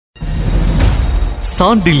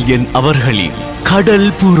சாண்டில்யன் அவர்களின் கடல்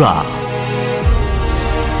புறா.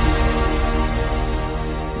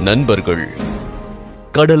 நண்பர்கள்,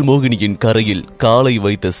 கடல் மோகினியின் கரையில் காலை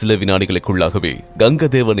வைத்த சில வினாடிகளுக்குள்ளாகவே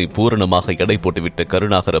கங்கதேவனை பூரணமாக எடை போட்டுவிட்ட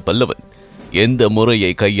கருணாகர பல்லவன் எந்த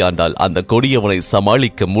முறையை கையாண்டால் அந்த கொடியவனை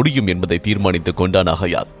சமாளிக்க முடியும் என்பதை தீர்மானித்துக் கொண்டான்.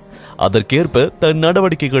 ஆகையால் அதற்கேற்ப தன்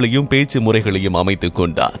நடவடிக்கைகளையும் பேச்சு முறைகளையும் அமைத்துக்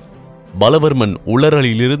கொண்டான். பலவர்மன்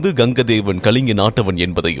உளறலிலிருந்து கங்கதேவன் கலிங்க நாட்டவன்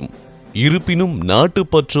என்பதையும், இருப்பினும்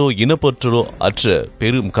நாட்டுப்பற்றோ இனப்பற்றோ அற்ற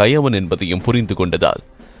பெரும் கயவன் என்பதையும் புரிந்து கொண்டதால்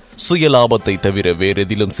சுய லாபத்தை தவிர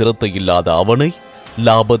வேறெதிலும் சிரத்தை இல்லாத அவனை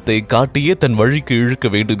லாபத்தை காட்டியே தன் வழிக்கு இழுக்க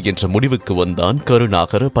வேண்டும் என்ற முடிவுக்கு வந்தான்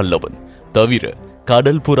கருணாகர பல்லவன். தவிர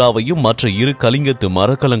கடல் புறாவையும் மற்ற இரு கலிங்கத்து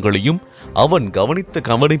மரக்கலங்களையும் அவன் கவனித்த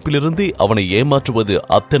கவனிப்பிலிருந்தே அவனை ஏமாற்றுவது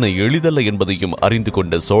அத்தனை எளிதல்ல என்பதையும் அறிந்து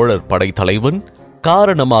கொண்ட சோழர் படைத்தலைவன்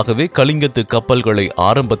காரணமாகவே கலிங்கத்து கப்பல்களை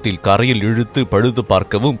ஆரம்பத்தில் கரையில் இழுத்து பழுது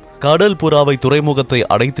பார்க்கவும், கடல் புறாவை துறைமுகத்தை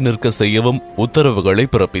அடைத்து நிற்க செய்யவும் உத்தரவுகளை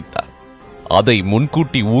பிறப்பித்தார். அதை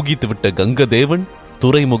முன்கூட்டி ஊகித்துவிட்ட கங்கதேவன்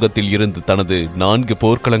துறைமுகத்தில் இருந்து தனது 4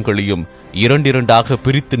 போர்க்களங்களையும் இரண்டாக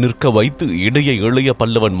பிரித்து நிற்க வைத்து இடையே இளைய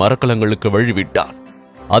பல்லவன் மரக்கலங்களுக்கு வழிவிட்டான்.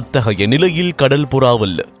 அத்தகைய நிலையில் கடல்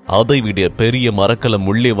புறாவல்ல, அதைவிட பெரிய மரக்கலம்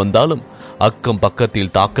உள்ளே வந்தாலும் அக்கம்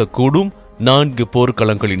பக்கத்தில் தாக்கக்கூடும். 4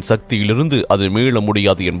 போர்க்களங்களின் சக்தியிலிருந்து அது மீள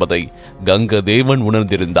முடியாது என்பதை கங்கதேவன்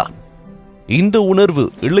உணர்ந்திருந்தான். இந்த உணர்வு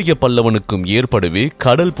இளைய பல்லவனுக்கும் ஏற்படவே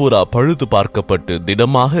கடல் புறா பழுது பார்க்கப்பட்டு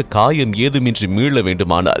திடமாக காயம் ஏதுமின்றி மீள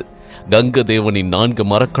வேண்டுமானால் கங்கதேவனின் 4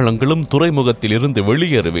 மரக்கலங்களும் துறைமுகத்தில் இருந்து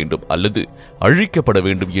வெளியேற வேண்டும் அல்லது அழிக்கப்பட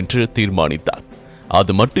வேண்டும் என்று தீர்மானித்தான்.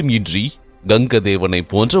 அது மட்டுமின்றி கங்கதேவனை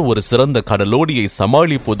போன்ற ஒரு சிறந்த கடலோடியை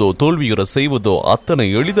சமாளிப்பதோ தோல்வியுற செய்வதோ அத்தனை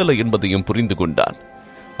எளிதல்ல என்பதையும் புரிந்து கொண்டான்.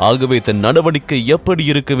 ஆகவே தன் நடவடிக்கை எப்படி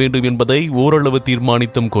இருக்க வேண்டும் என்பதை ஓரளவு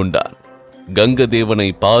தீர்மானித்தும் கொண்டான். கங்கதேவனை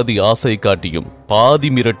பாதி ஆசை காட்டியும் பாதி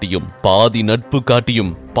மிரட்டியும் பாதி நட்பு காட்டியும்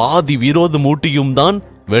பாதி விரோதம் ஊட்டியும் தான்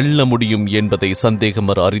வெல்ல முடியும் என்பதை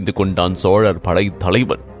சந்தேகமற அறிந்து கொண்டான் சோழர் படை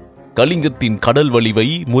தலைவன். கலிங்கத்தின் கடல் வலிவை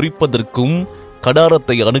முறிப்பதற்கும்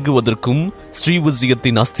கடாரத்தை அணுகுவதற்கும்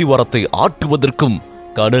ஸ்ரீவிஜயத்தின் அஸ்திவாரத்தை ஆட்டுவதற்கும்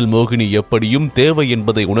கடல் மோகினி எப்படியும் தேவை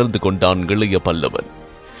என்பதை உணர்ந்து கொண்டான் இளைய பல்லவன்.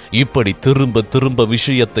 இப்படி திரும்ப திரும்ப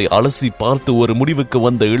விஷயத்தை அலசி பார்த்து ஒரு முடிவுக்கு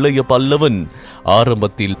வந்த இளைய பல்லவன்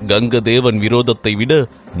ஆரம்பத்தில் கங்கதேவன் விரோதத்தை விட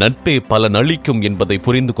நட்பே பலன் அளிக்கும் என்பதை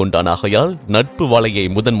புரிந்து கொண்டான். ஆகையால் நட்பு வலையை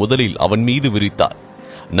முதலில் அவன் மீது விரித்தான்.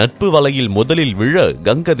 நட்பு வலையில் முதலில் விழ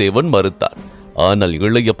கங்கதேவன் மறுத்தான். ஆனால்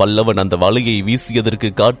இளைய பல்லவன் அந்த வலையை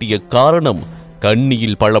வீசியதற்கு காட்டிய காரணம்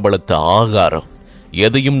கண்ணியில் பளபளத்த ஆகாரம்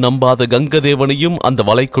எதையும் நம்பாத கங்கதேவனையும் அந்த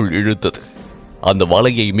வலைக்குள் இழுத்தது. அந்த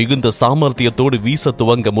வலையை மிகுந்த சாமர்த்தியத்தோடு வீச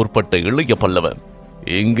துவங்க முற்பட்ட இளைய பல்லவன்,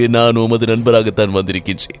 இங்கு நான் உமது நண்பராகத்தான்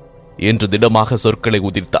வந்திருக்கின்றேன் என்று திடமாக சொற்களை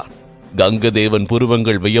உதிர்த்தான். கங்கதேவன்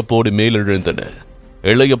புருவங்கள் வியப்போடு மேலெழுந்தன.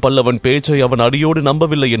 இளைய பல்லவன் பேச்சை அவன் அடியோடு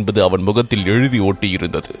நம்பவில்லை என்பது அவன் முகத்தில் எழுதி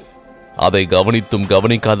ஓட்டியிருந்தது. அதை கவனித்தும்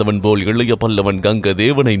கவனிக்காதவன் போல் இளைய பல்லவன்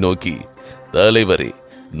கங்கதேவனை நோக்கி, தலைவரே,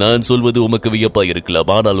 நான் சொல்வது உமக்கு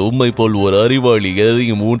வியப்பாயிருக்கலாம், ஆனால் உம்மை போல் ஒரு அறிவாளி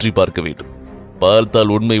எதையும் ஊன்றி பார்க்க வேண்டும்,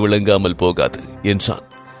 பார்த்தால் உண்மை விளங்காமல் போகாது என்றான்.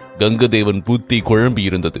 கங்கதேவன் புத்தி குழம்பி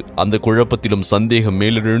இருந்தது. அந்த குழப்பத்திலும் சந்தேகம்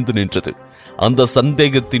மேலெழுந்து நின்றது. அந்த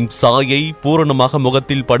சந்தேகத்தின் சாயை பூரணமாக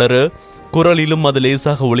முகத்தில் படர குரலிலும் அது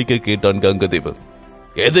லேசாக ஒலிக்க கேட்டான் கங்கதேவன்.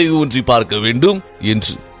 எதை ஊன்றி பார்க்க வேண்டும்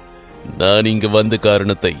என்று. நான் இங்கு வந்த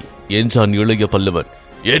காரணத்தை என்றான் இளைய பல்லவன்.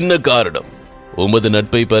 என்ன காரணம்? உமது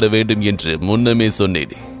நட்பை பெற வேண்டும் என்று முன்னமே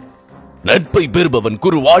சொன்னேனே. நட்பை பெறுபவன்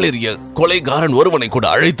குறுவாளெறிய கொலைகாரன் ஒருவனை கூட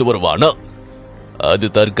அழைத்து வருவானா? அது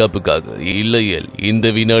தற்காப்புக்காக. இல்லையேல் இந்த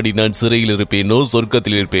வினாடி நான் சிறையில் இருப்பேனோ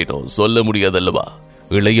சொர்க்கத்தில் இருப்பேனோ சொல்ல முடியாதல்லவா?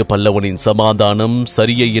 இளைய பல்லவனின் சமாதானம்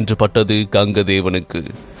சரியை என்று பட்டது கங்கதேவனுக்கு.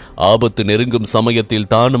 ஆபத்து நெருங்கும் சமயத்தில்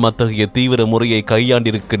தானும் அத்தகைய தீவிர முறையை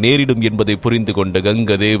கையாண்டிருக்க நேரிடும் என்பதை புரிந்து கொண்ட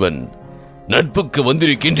கங்கதேவன், நட்புக்கு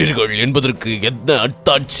வந்திருக்கின்றீர்கள் என்பதற்கு என்ன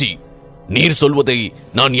அத்தாட்சி? நீர் சொல்வதை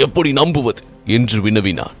நான் எப்படி நம்புவது என்று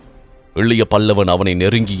வினவினான். இளைய பல்லவன் அவனை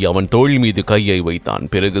நெருங்கி அவன் தோள் மீது கையை வைத்தான்.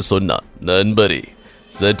 பிறகு சொன்னான், நண்பரே,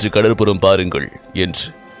 சற்று கடற்புறம் பாருங்கள் என்று.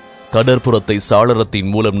 கடற்புறத்தை சாளரத்தின்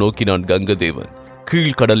மூலம் நோக்கினான் கங்கதேவன்.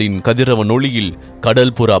 கீழ்கடலின் கதிரவன் ஒளியில்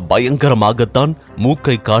கடல் புறா பயங்கரமாகத்தான்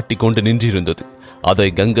மூக்கை காட்டிக் கொண்டு நின்றிருந்தது. அதை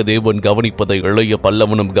கங்கதேவன் கவனிப்பதை இளைய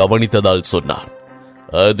பல்லவனும் கவனித்ததால் சொன்னான்,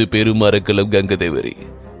 அது பெரும் மரக்கலம் கங்கதேவரே,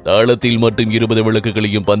 தாளத்தில் மட்டும் 20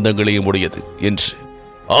 விளக்குகளையும் பந்தங்களையும் உடையது என்று.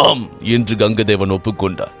 ஆம் என்று கங்கதேவன்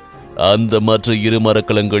ஒப்புக்கொண்டார். அந்த மற்ற 2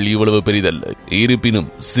 மரக்கலங்கள் இவ்வளவு பெரிதல்ல, இருப்பினும்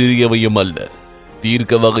சிறியவையும் அல்ல.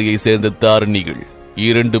 தீர்க்க வகையை சேர்ந்த தாரணிகள்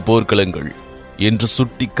 2 போர்க்களங்கள் என்று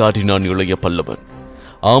சுட்டி காட்டினான் இளைய பல்லவன்.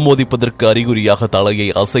 ஆமோதிப்பதற்கு அறிகுறியாக தலையை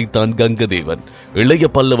அசைத்தான் கங்கதேவன். இளைய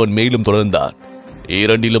பல்லவன் மேலும் தொடர்ந்தான்,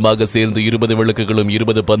 இரண்டிலுமாக சேர்ந்து 20 விளக்குகளும்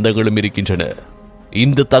 20 பந்தங்களும் இருக்கின்றன.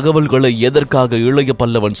 இந்த தகவல்களை எதற்காக இளைய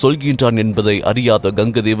பல்லவன் சொல்கின்றான் என்பதை அறியாத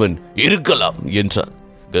கங்கதேவன் இருக்கலாம் என்றான்.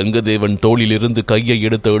 கங்கதேவன் தோளிலிருந்து கையை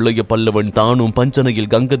எடுத்த இளைய பல்லவன் தானும்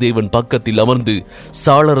பஞ்சனையில் கங்கதேவன் பக்கத்தில் அமர்ந்து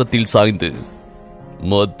சாளரத்தில் சாய்ந்து,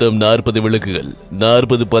 மொத்தம் 40 விளக்குகள்,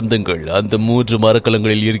 40 பந்தங்கள் அந்த 3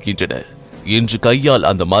 மரக்கலங்களில் இருக்கின்றன என்று கையால்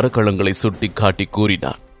அந்த மரக்கலங்களை சுட்டி காட்டி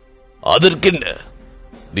கூறினான். அதற்கென்ன?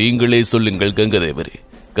 நீங்களே சொல்லுங்கள் கங்கதேவரே.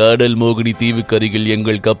 கடல் மோகினி தீவுக்கு அருகில்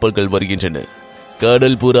எங்கள் கப்பல்கள் வருகின்றன.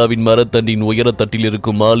 கடல் புறாவின் மரத்தண்டின் உயரத்தட்டில்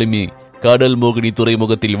இருக்கும் மாலுமி கடல் மோகினி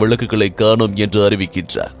துறைமுகத்தில் விளக்குகளை காணோம் என்று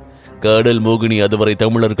அறிவிக்கின்றார். கடல் மோகினி அதுவரை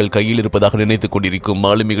தமிழர்கள் கையில் இருப்பதாக நினைத்துக் கொண்டிருக்கும்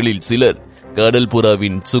மாலுமிகளில் சிலர் கடல்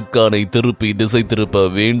புறாவின் சுக்கானை திருப்பி திசை திருப்ப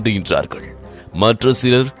வேண்டுகின்றார்கள். மற்ற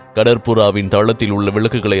சிலர் கடற்புறாவின் தளத்தில் உள்ள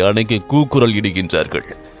விளக்குகளை அணைக்க கூக்குரல் இடுகின்றார்கள்.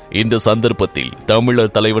 இந்த சந்தர்ப்பத்தில்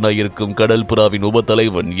தமிழர் தலைவனாயிருக்கும் கடல் புறாவின் உப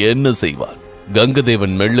தலைவன் என்ன செய்வார்?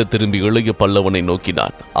 கங்கதேவன் மெல்ல திரும்பி இளைய பல்லவனை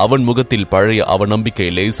நோக்கினான். அவன் முகத்தில் பழைய அவநம்பிக்கை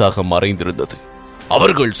லேசாக மறைந்திருந்தது.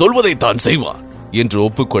 அவர்கள் சொல்வதைத்தான் செய்வான் என்று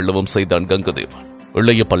ஒப்புக்கொள்ளவும் செய்தான் கங்கதேவன்.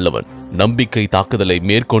 இளைய பல்லவன் நம்பிக்கை தாக்குதலை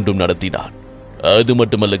மேற்கொண்டும் நடத்தினான். அது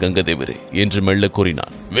மட்டுமல்ல கங்கதேவரே என்று மெல்ல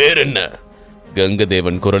கூறினான். வேறென்ன?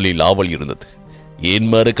 கங்கதேவன் குரலில் ஆவல் இருந்தது. என்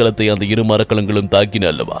மரக்கலத்தை அந்த 2 மரக்கலங்களும் தாக்கின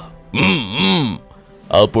அல்லவா?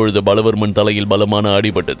 அப்பொழுது பலவர்மன் தலையில் பலமான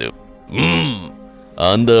அடிபட்டது.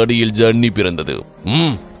 அந்த அடியில் ஜன்னி பிறந்தது.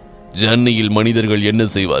 ஜன்னியில் மனிதர்கள் என்ன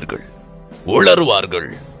செய்வார்கள்? உளறுவார்கள்.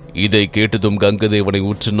 இதை கேட்டதும் கங்கதேவனை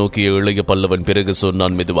உற்று நோக்கிய இளைய பல்லவன் பிறகு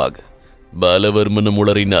சொன்னான் மெதுவாக, பலவர்மனும்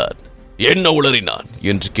உளறினான். என்ன உளறினான்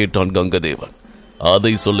என்று கேட்டான் கங்கதேவன்.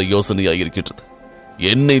 அதை சொல்ல யோசனையாயிருக்கின்றது.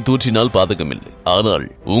 என்னை தூற்றினால் பாதகமில்லை, ஆனால்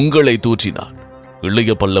உங்களை தூற்றினான்.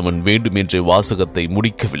 இளைய பல்லவன் வேண்டுமென்றே வாசகத்தை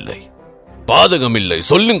முடிக்கவில்லை. பாதகமில்லை,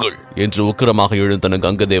 சொல்லுங்கள் என்று உக்கிரமாக எழுந்தன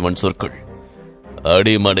கங்கதேவன் சொற்கள்.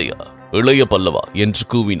 அடிமடையா, இளைய பல்லவா என்று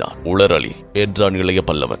கூவினான். உளறலி என்றான் இளைய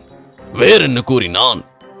பல்லவன். வேறென்ன கூறினான்?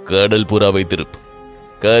 கடல் புறாவை திருப்பு.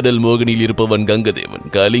 கடல் மோகினியில் இருப்பவன் கங்கதேவன்,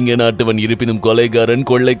 கலிங்க நாட்டவன், இருப்பினும் கொலைகாரன்,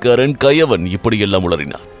 கொள்ளைக்காரன், கயவன், இப்படியெல்லாம்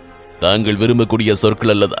உளறினான். தாங்கள் விரும்பக்கூடிய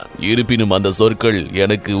சொற்கள் அல்லதான், இருப்பினும் அந்த சொற்கள்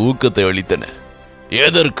எனக்கு ஊக்கத்தை அளித்தன.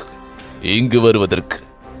 எதற்கு? இங்கு வருவதற்கு.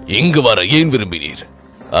 இங்கு வர ஏன் விரும்பினீர்?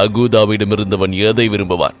 அகூதாவிடமிருந்தவன் எதை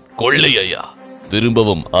விரும்புவான்? கொள்ளையா?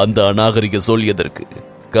 திரும்பவும் அந்த அநாகரிக சொல் எதற்கு?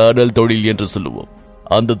 காதல் தொழில் என்று சொல்லுவோம்.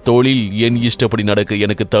 அந்த தொழில் என் இஷ்டப்படி நடக்க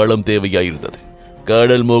எனக்கு தளம் தேவையாயிருந்தது.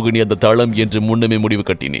 கடல் மோகினி அந்த தளம் என்று முன்னமே முடிவு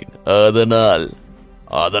கட்டினேன்.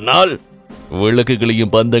 அதனால்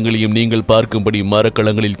விளக்குகளையும் பந்தங்களையும் நீங்கள் பார்க்கும்படி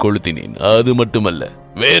மரக்கலங்களில் கொளுத்தினேன். அது மட்டுமல்ல,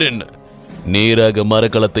 வேறென்ன? நேராக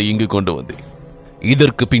மரக்கலத்தை இங்கு கொண்டு வந்தேன்.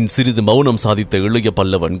 இதற்கு பின் சிறிது மௌனம் சாதித்த இளைய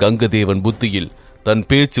பல்லவன் கங்கதேவன் புத்தியில் தன்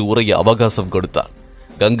பேச்சு உரைய அவகாசம் கொடுத்தான்.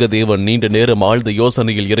 கங்கதேவன் நீண்ட நேரம் ஆழ்ந்த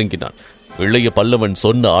யோசனையில் இறங்கினான். இளைய பல்லவன்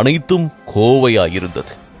சொன்ன அனைத்தும்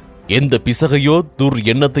கோவையாயிருந்தது. எந்த பிசகையோ துர்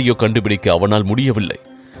எண்ணத்தையோ கண்டுபிடிக்க அவனால் முடியவில்லை.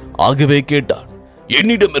 ஆகவே கேட்டான்,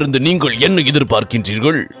 என்னிடமிருந்து நீங்கள் என்ன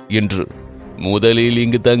எதிர்பார்க்கின்றீர்கள் என்று. முதலில்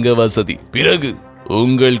இங்கு தங்க வசதி, பிறகு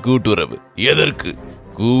உங்கள் கூட்டுறவு. எதற்கு?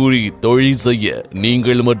 கூலி தொழில் செய்ய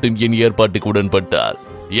நீங்கள் மட்டும் என் ஏற்பாட்டுக்கு உடன்பட்டால்.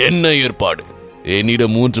 என்ன ஏற்பாடு?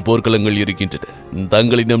 என்னிடம் 3 போர்க்களங்கள் இருக்கின்றன.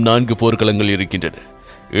 தங்களிடம் 4 போர்க்களங்கள் இருக்கின்றன.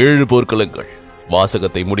 7 போர்க்களங்கள்.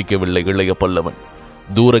 வாசகத்தை முடிக்கவில்லை இளைய பல்லவன்.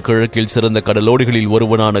 தூர கிழக்கில் சிறந்த கடலோடிகளில்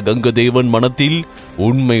ஒருவனான கங்கதேவன் மனத்தில்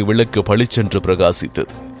உண்மை விளக்கு பளிச்சென்று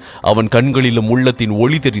பிரகாசித்தது. அவன் கண்களிலும் உள்ளத்தின்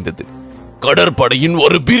ஒளி தெரிந்தது. கடற்படையின்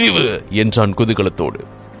ஒரு பிரிவு என்றான் குதூகலத்தோடு.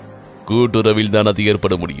 கூட்டுறவில் தான் அது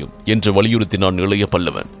ஏற்பட முடியும் என்று வலியுறுத்தினான் இளைய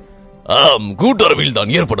பல்லவன். ஆம், கூட்டுறவில்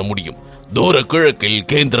தான் ஏற்பட முடியும். தூர கிழக்கில்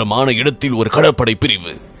கேந்திரமான இடத்தில் ஒரு கடற்படை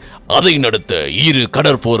பிரிவு, அதை நடத்த 2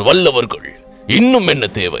 கடற்போர் வல்லவர்கள். இன்னும் என்ன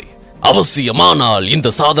தேவை? அவசியமானால்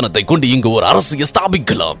இந்த சாதனத்தை கொண்டு இங்கு ஒரு அரசியை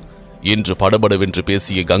ஸ்தாபிக்கலாம் என்று படபடவென்று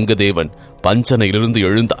பேசிய கங்கதேவன் பஞ்சனையிலிருந்து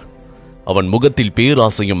எழுந்தான். அவன் முகத்தில்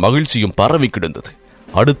பேராசையும் மகிழ்ச்சியும் பரவி கிடந்தது.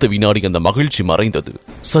 அடுத்த வினாடி அந்த மகிழ்ச்சி மறைந்தது.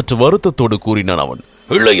 சற்று வருத்தத்தோடு கூறினான் அவன்,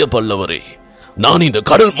 இளைய பல்லவரே, நான் இந்த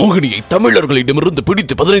கடல் மோகினியை தமிழர்களிடமிருந்து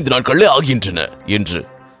பிடித்து 15 நாட்களே ஆகின்றன என்று.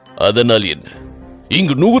 அதனால் என்ன?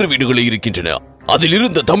 இங்கு 100 வீடுகளே இருக்கின்றன. அதில்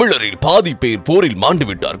இருந்த தமிழரில் பாதி பேர் போரில் மாண்டு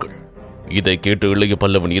விட்டார்கள். இதை கேட்டு இளைய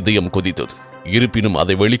பல்லவன் இதயம் கொதித்தது. இருப்பினும்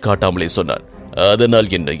அதை வெளிக்காட்டாமலே சொன்னான், அதனால்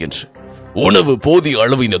என்ன என்று. உணவு போதிய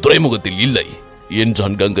அளவு இந்த துறைமுகத்தில் இல்லை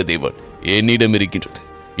என்றான் கங்கதேவன். என்னிடம் இருக்கின்றது.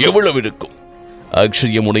 எவ்வளவு இருக்கும்?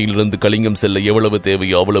 அக்ஷய முனையிலிருந்து கலிங்கம் செல்ல எவ்வளவு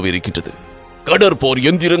தேவையோ அவ்வளவு இருக்கின்றது. கடற்போர்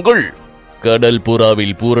எந்திரங்கள் கடல்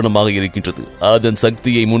புறாவில் பூரணமாக இருக்கின்றது. அதன்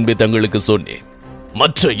சக்தியை முன்பே தங்களுக்கு சொன்னேன்.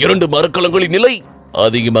 மற்ற 2 மரக்கலங்களின் நிலை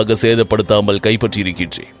அதிகமாக சேதப்படுத்தாமல் கைப்பற்றி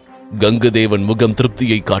இருக்கின்றேன். கங்கதேவன் முகம்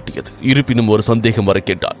திருப்தியை காட்டியது. இருப்பினும் ஒரு சந்தேகம் வர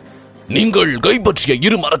கேட்டான். நீங்கள் கைப்பற்றிய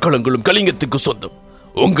 2 மரக்கலங்களும் கலிங்கத்துக்கு சொந்தம்.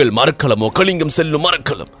 உங்கள் மரக்கலமோ கலிங்கம் செல்லும்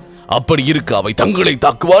மரக்கலம். அப்படி இருக்க அவை தங்களை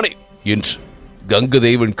தாக்குவானே என்று.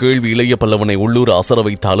 கங்கதேவன் கேள்வி இளைய பல்லவனை உள்ளூர் அசர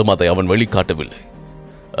வைத்தாலும் அதை அவன் வெளிக்காட்டவில்லை.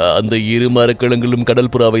 அந்த 2 மரக்கலங்களும்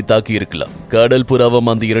கடல் புறாவை தாக்கி இருக்கலாம். கடல் புறாவும்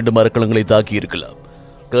அந்த 2 மரக்கலங்களை தாக்கி இருக்கலாம்.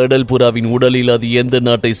 கடல் புறாவின் உடலில் அது எந்த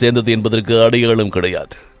நாட்டை சேர்ந்தது என்பதற்கு அடையாளம்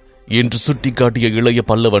கிடையாது என்று சுட்டிக்காட்டிய இளைய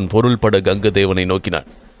பல்லவன் பொருள்பட கங்கதேவனை நோக்கினான்.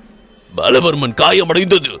 பலவர்மன்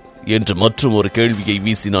காயமடைந்தது என்று மற்றும் ஒரு கேள்வியை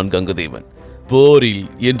வீசினான் கங்கதேவன். போரில்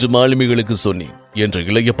என்று மாலுமிகளுக்கு சொன்னேன் என்று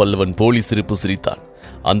இளைய பல்லவன் போலி சிரிப்பு சிரித்தான்.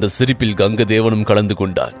 அந்த சிரிப்பில் கங்கதேவனும் கலந்து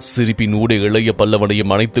கொண்டான். சிரிப்பின் ஊடே இளைய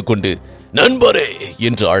பல்லவனையும் அணைத்துக் கொண்டு நண்பரே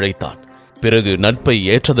என்று அழைத்தான். பிறகு நட்பை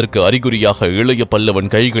ஏற்றதற்கு அறிகுறியாக இளைய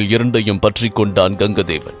பல்லவன் கைகள் 2ஐயும் பற்றி கொண்டான்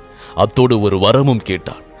கங்கதேவன். அத்தோடு ஒரு வரமும்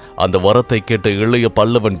கேட்டான். அந்த வரத்தை கேட்ட இளைய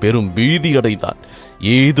பல்லவன் பெரும் பீதி அடைந்தான்.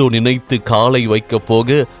 ஏதோ நினைத்து காலை வைக்க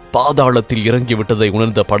போக பாதாளத்தில் இறங்கிவிட்டதை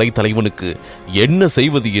உணர்ந்த படைத்தலைவனுக்கு என்ன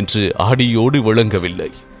செய்வது என்று அடியோடு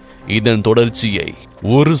விளங்கவில்லை. இதன் தொடர்ச்சியை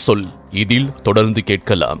ஒரு சொல் இதில் தொடர்ந்து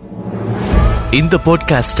கேட்கலாம். இந்த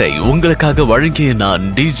பாட்காஸ்டை உங்களுக்காக வழங்கிய நான்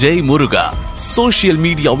டிஜே முருகா. சோசியல்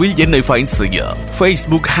மீடியாவில் என்னை ஃபைண்ட் செய்ய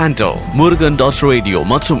Facebook ஹேண்டில் murugan.radio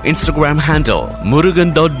மற்றும் Instagram ஹேண்டில்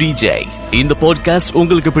murugan.dj. இந்த பாட்காஸ்ட்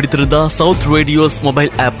உங்களுக்கு பிடித்திருந்தா சவுத் ரேடியோஸ்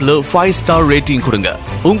மொபைல் ஆப்ல 5 ஸ்டார் ரேட்டிங் கொடுங்க.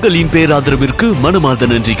 உங்களின் பேராதரவிற்கு மனமார்ந்த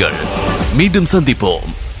நன்றிகள். மீண்டும் சந்திப்போம்.